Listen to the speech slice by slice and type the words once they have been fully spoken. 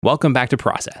Welcome back to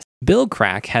Process. Bill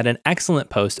Crack had an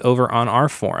excellent post over on our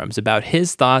forums about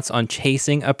his thoughts on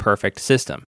chasing a perfect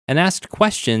system and asked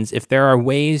questions if there are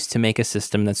ways to make a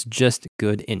system that's just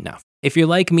good enough. If you're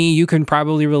like me, you can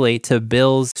probably relate to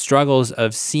Bill's struggles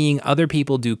of seeing other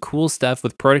people do cool stuff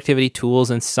with productivity tools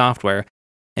and software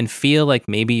and feel like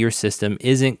maybe your system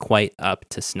isn't quite up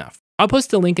to snuff. I'll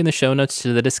post a link in the show notes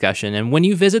to the discussion, and when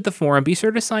you visit the forum, be sure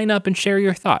to sign up and share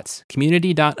your thoughts.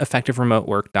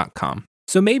 community.effectiveremotework.com.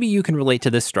 So maybe you can relate to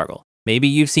this struggle. Maybe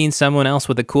you've seen someone else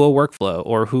with a cool workflow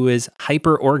or who is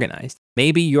hyper organized.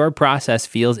 Maybe your process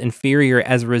feels inferior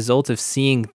as a result of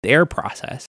seeing their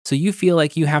process, so you feel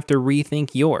like you have to rethink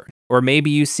yours. Or maybe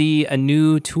you see a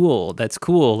new tool that's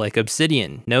cool like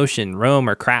Obsidian, Notion, Roam,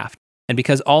 or Craft. And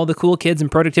because all the cool kids and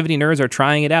productivity nerds are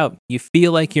trying it out, you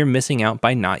feel like you're missing out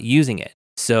by not using it.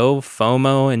 So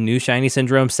FOMO and new shiny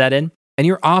syndrome set in, and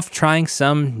you're off trying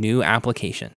some new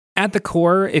application. At the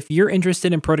core, if you're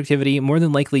interested in productivity, more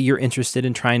than likely you're interested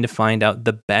in trying to find out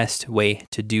the best way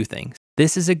to do things.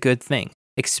 This is a good thing.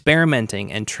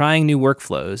 Experimenting and trying new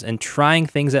workflows and trying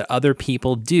things that other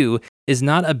people do is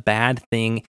not a bad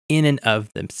thing in and of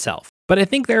themselves. But I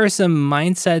think there are some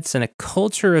mindsets and a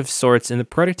culture of sorts in the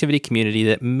productivity community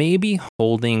that may be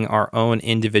holding our own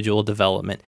individual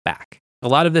development back. A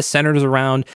lot of this centers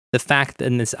around the fact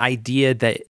and this idea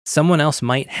that someone else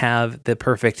might have the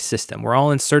perfect system. We're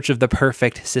all in search of the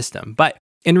perfect system. But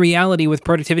in reality, with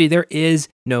productivity, there is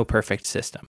no perfect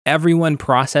system. Everyone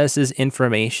processes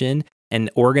information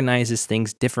and organizes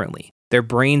things differently. Their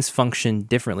brains function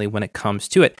differently when it comes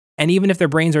to it. And even if their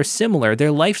brains are similar,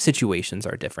 their life situations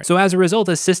are different. So as a result,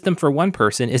 a system for one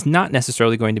person is not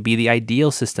necessarily going to be the ideal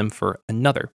system for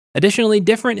another. Additionally,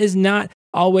 different is not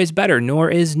always better, nor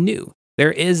is new.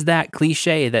 There is that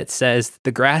cliche that says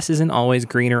the grass isn't always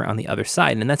greener on the other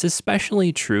side, and that's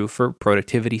especially true for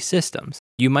productivity systems.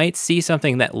 You might see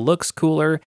something that looks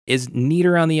cooler, is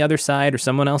neater on the other side, or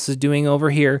someone else is doing over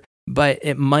here, but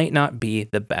it might not be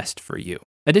the best for you.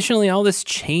 Additionally, all this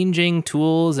changing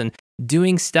tools and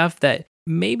doing stuff that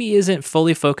maybe isn't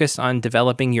fully focused on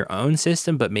developing your own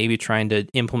system, but maybe trying to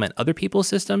implement other people's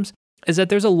systems, is that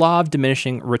there's a law of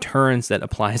diminishing returns that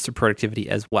applies to productivity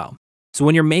as well. So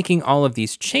when you're making all of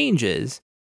these changes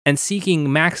and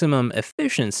seeking maximum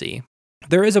efficiency,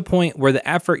 there is a point where the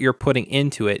effort you're putting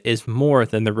into it is more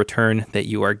than the return that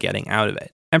you are getting out of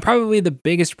it. And probably the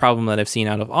biggest problem that I've seen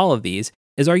out of all of these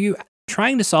is, are you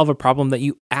trying to solve a problem that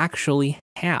you actually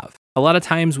have? A lot of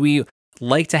times we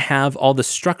like to have all the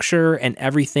structure and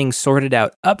everything sorted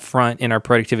out up front in our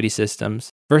productivity systems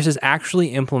versus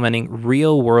actually implementing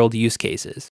real world use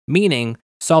cases, meaning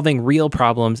solving real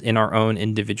problems in our own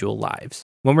individual lives.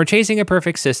 When we're chasing a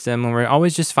perfect system, when we're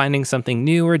always just finding something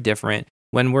new or different,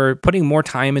 when we're putting more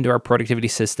time into our productivity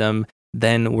system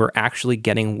than we're actually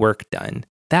getting work done,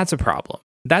 that's a problem.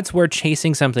 That's where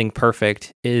chasing something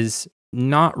perfect is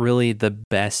not really the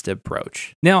best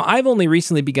approach. Now, I've only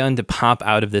recently begun to pop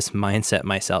out of this mindset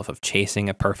myself of chasing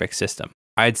a perfect system.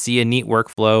 I'd see a neat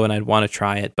workflow and I'd want to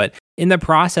try it, but in the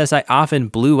process, I often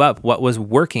blew up what was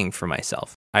working for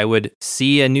myself. I would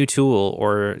see a new tool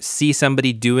or see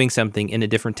somebody doing something in a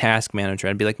different task manager.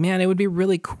 I'd be like, man, it would be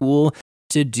really cool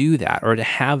to do that or to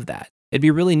have that. It'd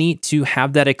be really neat to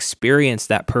have that experience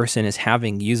that person is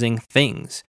having using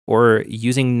things or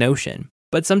using Notion.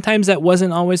 But sometimes that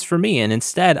wasn't always for me. And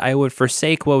instead, I would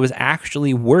forsake what was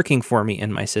actually working for me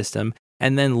in my system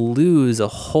and then lose a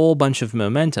whole bunch of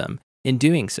momentum in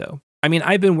doing so. I mean,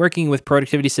 I've been working with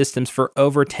productivity systems for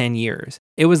over 10 years.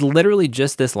 It was literally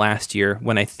just this last year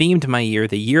when I themed my year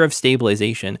the year of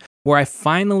stabilization, where I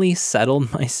finally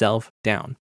settled myself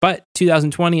down. But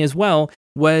 2020 as well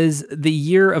was the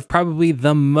year of probably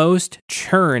the most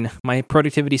churn my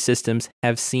productivity systems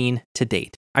have seen to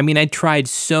date. I mean, I tried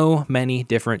so many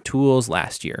different tools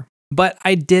last year, but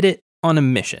I did it on a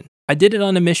mission. I did it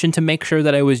on a mission to make sure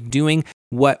that I was doing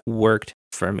what worked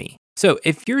for me. So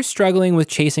if you're struggling with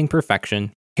chasing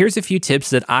perfection, here's a few tips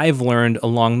that I've learned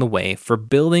along the way for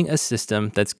building a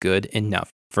system that's good enough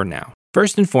for now.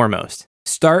 First and foremost,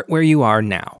 start where you are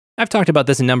now. I've talked about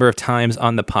this a number of times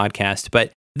on the podcast,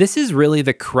 but this is really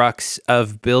the crux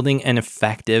of building an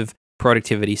effective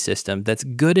productivity system that's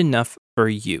good enough for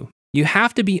you. You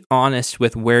have to be honest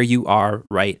with where you are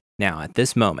right now at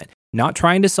this moment, not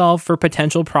trying to solve for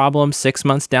potential problems 6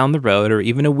 months down the road or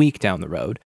even a week down the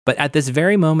road, but at this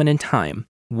very moment in time,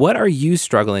 what are you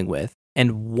struggling with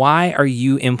and why are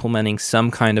you implementing some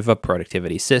kind of a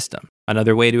productivity system?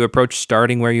 Another way to approach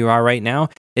starting where you are right now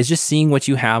is just seeing what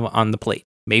you have on the plate.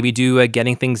 Maybe do a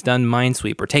getting things done mind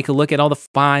sweep or take a look at all the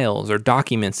files or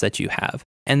documents that you have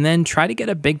and then try to get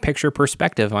a big picture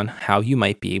perspective on how you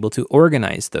might be able to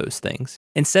organize those things.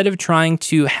 Instead of trying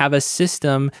to have a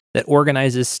system that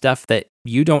organizes stuff that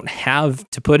you don't have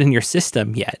to put in your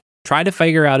system yet, try to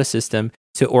figure out a system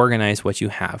to organize what you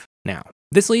have now.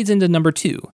 This leads into number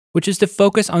 2, which is to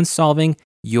focus on solving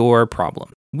your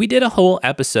problem. We did a whole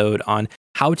episode on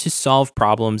how to solve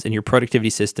problems in your productivity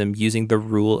system using the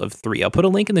rule of 3. I'll put a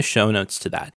link in the show notes to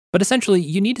that. But essentially,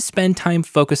 you need to spend time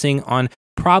focusing on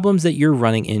problems that you're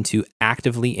running into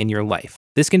actively in your life.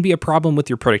 This can be a problem with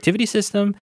your productivity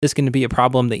system. This can be a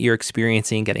problem that you're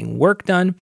experiencing getting work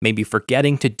done, maybe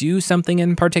forgetting to do something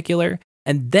in particular.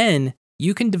 And then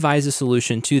you can devise a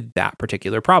solution to that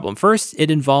particular problem. First, it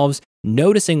involves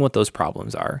noticing what those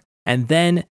problems are, and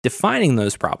then defining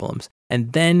those problems,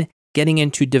 and then getting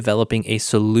into developing a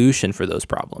solution for those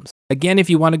problems. Again, if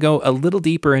you want to go a little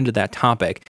deeper into that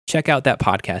topic, check out that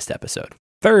podcast episode.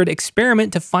 Third,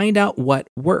 experiment to find out what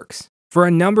works. For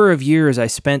a number of years, I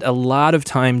spent a lot of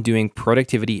time doing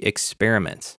productivity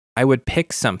experiments. I would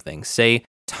pick something, say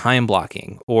time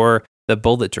blocking or the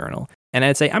bullet journal, and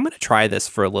I'd say, I'm going to try this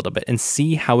for a little bit and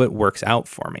see how it works out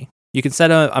for me. You can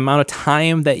set an amount of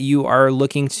time that you are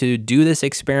looking to do this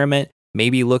experiment,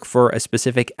 maybe look for a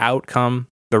specific outcome.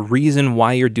 The reason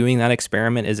why you're doing that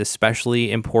experiment is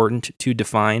especially important to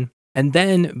define. And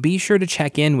then be sure to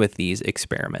check in with these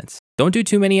experiments. Don't do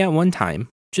too many at one time.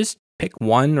 Just pick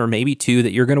 1 or maybe 2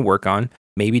 that you're going to work on.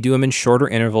 Maybe do them in shorter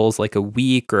intervals, like a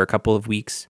week or a couple of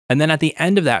weeks. And then at the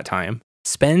end of that time,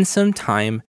 spend some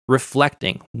time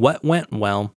reflecting what went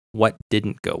well, what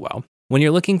didn't go well. When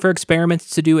you're looking for experiments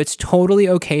to do, it's totally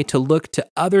okay to look to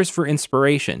others for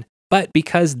inspiration. But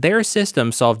because their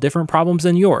systems solve different problems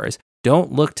than yours,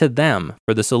 don't look to them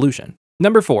for the solution.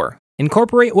 Number 4,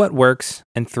 incorporate what works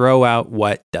and throw out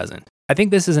what doesn't. I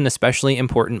think this is an especially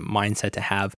important mindset to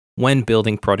have when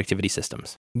building productivity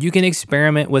systems. You can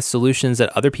experiment with solutions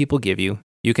that other people give you.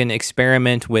 You can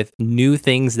experiment with new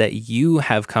things that you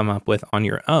have come up with on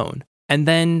your own. And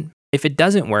then if it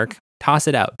doesn't work, toss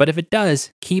it out. But if it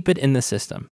does, keep it in the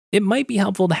system. It might be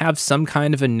helpful to have some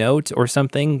kind of a note or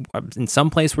something in some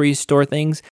place where you store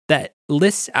things that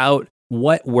lists out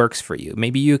what works for you.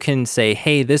 Maybe you can say,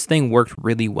 hey, this thing worked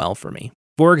really well for me.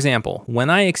 For example, when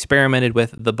I experimented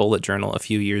with the bullet journal a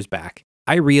few years back,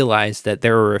 I realized that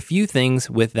there were a few things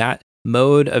with that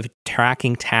mode of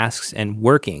tracking tasks and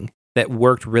working that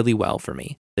worked really well for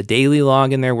me. The daily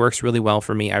log in there works really well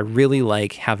for me. I really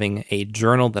like having a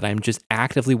journal that I'm just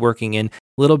actively working in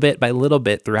little bit by little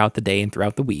bit throughout the day and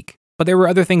throughout the week. But there were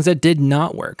other things that did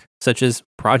not work, such as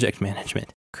project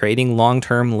management, creating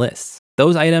long-term lists.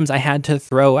 Those items I had to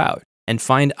throw out and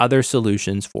find other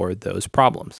solutions for those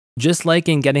problems. Just like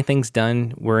in getting things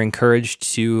done, we're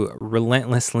encouraged to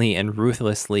relentlessly and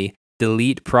ruthlessly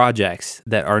delete projects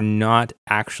that are not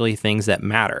actually things that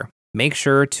matter. Make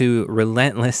sure to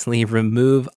relentlessly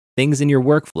remove things in your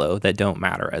workflow that don't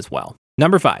matter as well.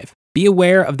 Number 5, be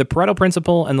aware of the Pareto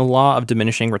principle and the law of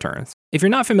diminishing returns. If you're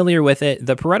not familiar with it,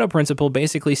 the Pareto principle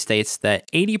basically states that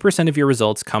 80% of your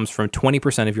results comes from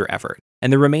 20% of your effort,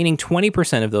 and the remaining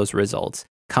 20% of those results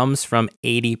comes from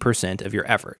 80% of your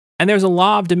effort. And there's a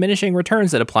law of diminishing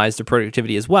returns that applies to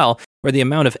productivity as well, where the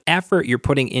amount of effort you're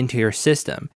putting into your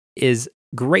system is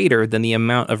greater than the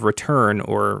amount of return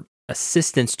or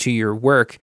assistance to your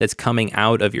work that's coming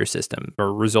out of your system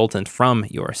or resultant from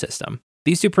your system.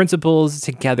 These two principles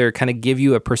together kind of give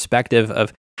you a perspective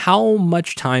of how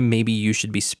much time maybe you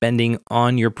should be spending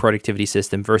on your productivity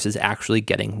system versus actually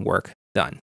getting work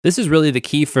done. This is really the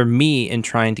key for me in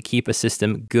trying to keep a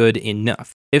system good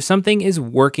enough. If something is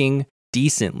working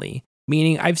decently,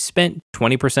 meaning I've spent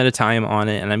 20% of time on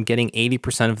it and I'm getting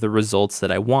 80% of the results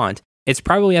that I want, it's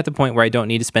probably at the point where I don't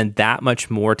need to spend that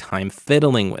much more time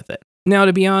fiddling with it. Now,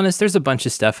 to be honest, there's a bunch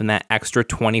of stuff in that extra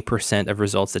 20% of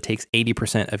results that takes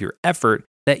 80% of your effort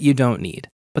that you don't need.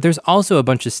 But there's also a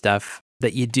bunch of stuff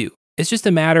that you do. It's just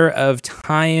a matter of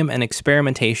time and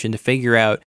experimentation to figure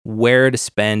out where to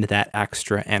spend that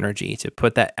extra energy, to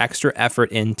put that extra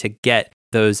effort in to get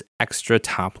those extra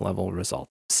top level results.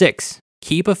 6,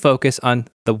 keep a focus on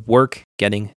the work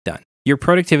getting done. Your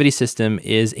productivity system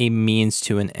is a means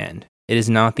to an end. It is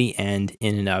not the end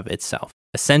in and of itself.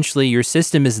 Essentially, your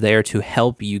system is there to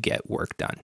help you get work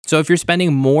done. So if you're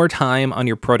spending more time on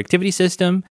your productivity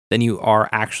system than you are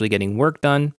actually getting work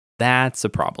done, that's a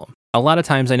problem. A lot of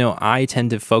times I know I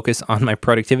tend to focus on my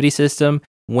productivity system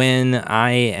when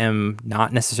I am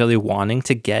not necessarily wanting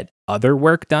to get other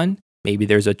work done. Maybe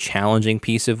there's a challenging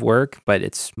piece of work, but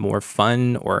it's more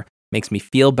fun or makes me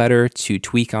feel better to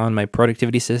tweak on my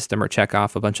productivity system or check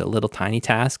off a bunch of little tiny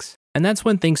tasks. And that's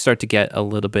when things start to get a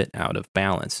little bit out of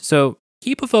balance. So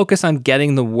keep a focus on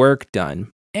getting the work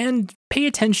done, And pay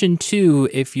attention too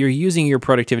if you're using your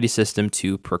productivity system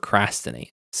to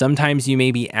procrastinate. Sometimes you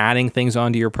may be adding things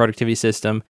onto your productivity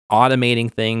system,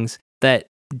 automating things that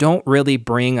don't really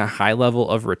bring a high level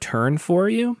of return for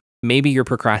you. Maybe you're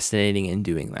procrastinating in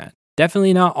doing that.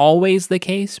 Definitely not always the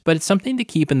case, but it's something to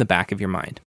keep in the back of your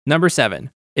mind. Number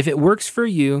 7, if it works for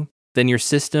you, then your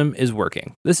system is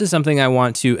working. This is something I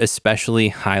want to especially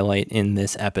highlight in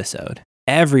this episode.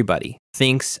 Everybody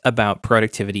thinks about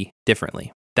productivity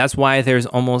differently. That's why there's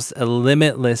almost a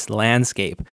limitless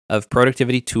landscape of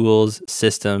productivity tools,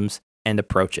 systems, and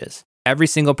approaches. Every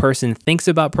single person thinks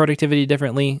about productivity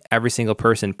differently. Every single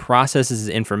person processes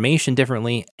information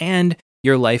differently, and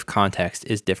your life context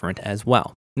is different as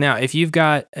well. Now, if you've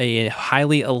got a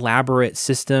highly elaborate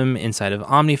system inside of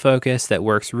OmniFocus that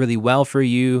works really well for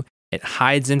you, it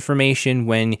hides information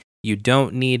when you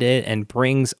don't need it and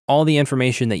brings all the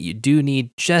information that you do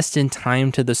need just in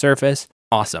time to the surface,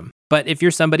 awesome. But if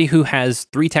you're somebody who has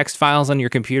 3 text files on your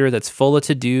computer that's full of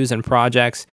to-dos and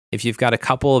projects, if you've got a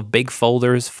couple of big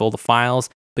folders full of files,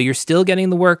 but you're still getting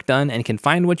the work done and can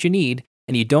find what you need,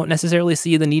 and you don't necessarily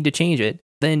see the need to change it,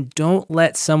 then don't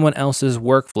let someone else's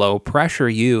workflow pressure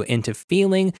you into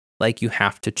feeling like you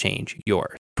have to change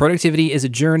yours. Productivity is a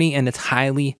journey and it's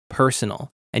highly personal,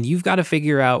 and you've got to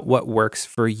figure out what works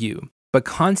for you. But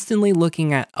constantly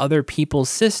looking at other people's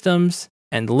systems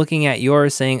and looking at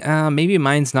yours saying, maybe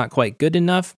mine's not quite good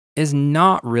enough, is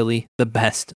not really the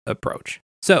best approach.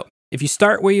 So if you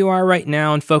start where you are right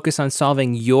now and focus on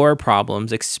solving your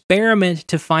problems, experiment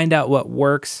to find out what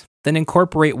works, then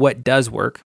incorporate what does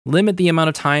work, limit the amount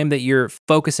of time that you're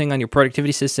focusing on your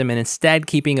productivity system and instead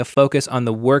keeping a focus on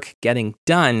the work getting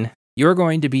done, you're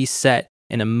going to be set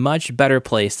in a much better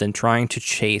place than trying to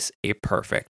chase a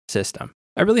perfect system.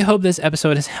 I really hope this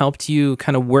episode has helped you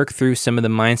kind of work through some of the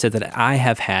mindset that I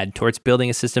have had towards building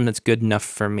a system that's good enough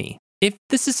for me. If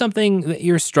this is something that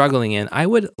you're struggling in, I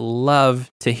would love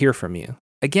to hear from you.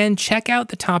 Again, check out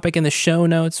the topic in the show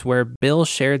notes where Bill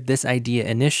shared this idea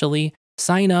initially.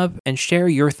 Sign up and share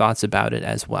your thoughts about it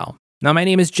as well. Now, my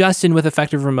name is Justin with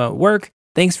Effective Remote Work.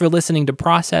 Thanks for listening to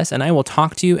Process, and I will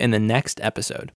talk to you in the next episode.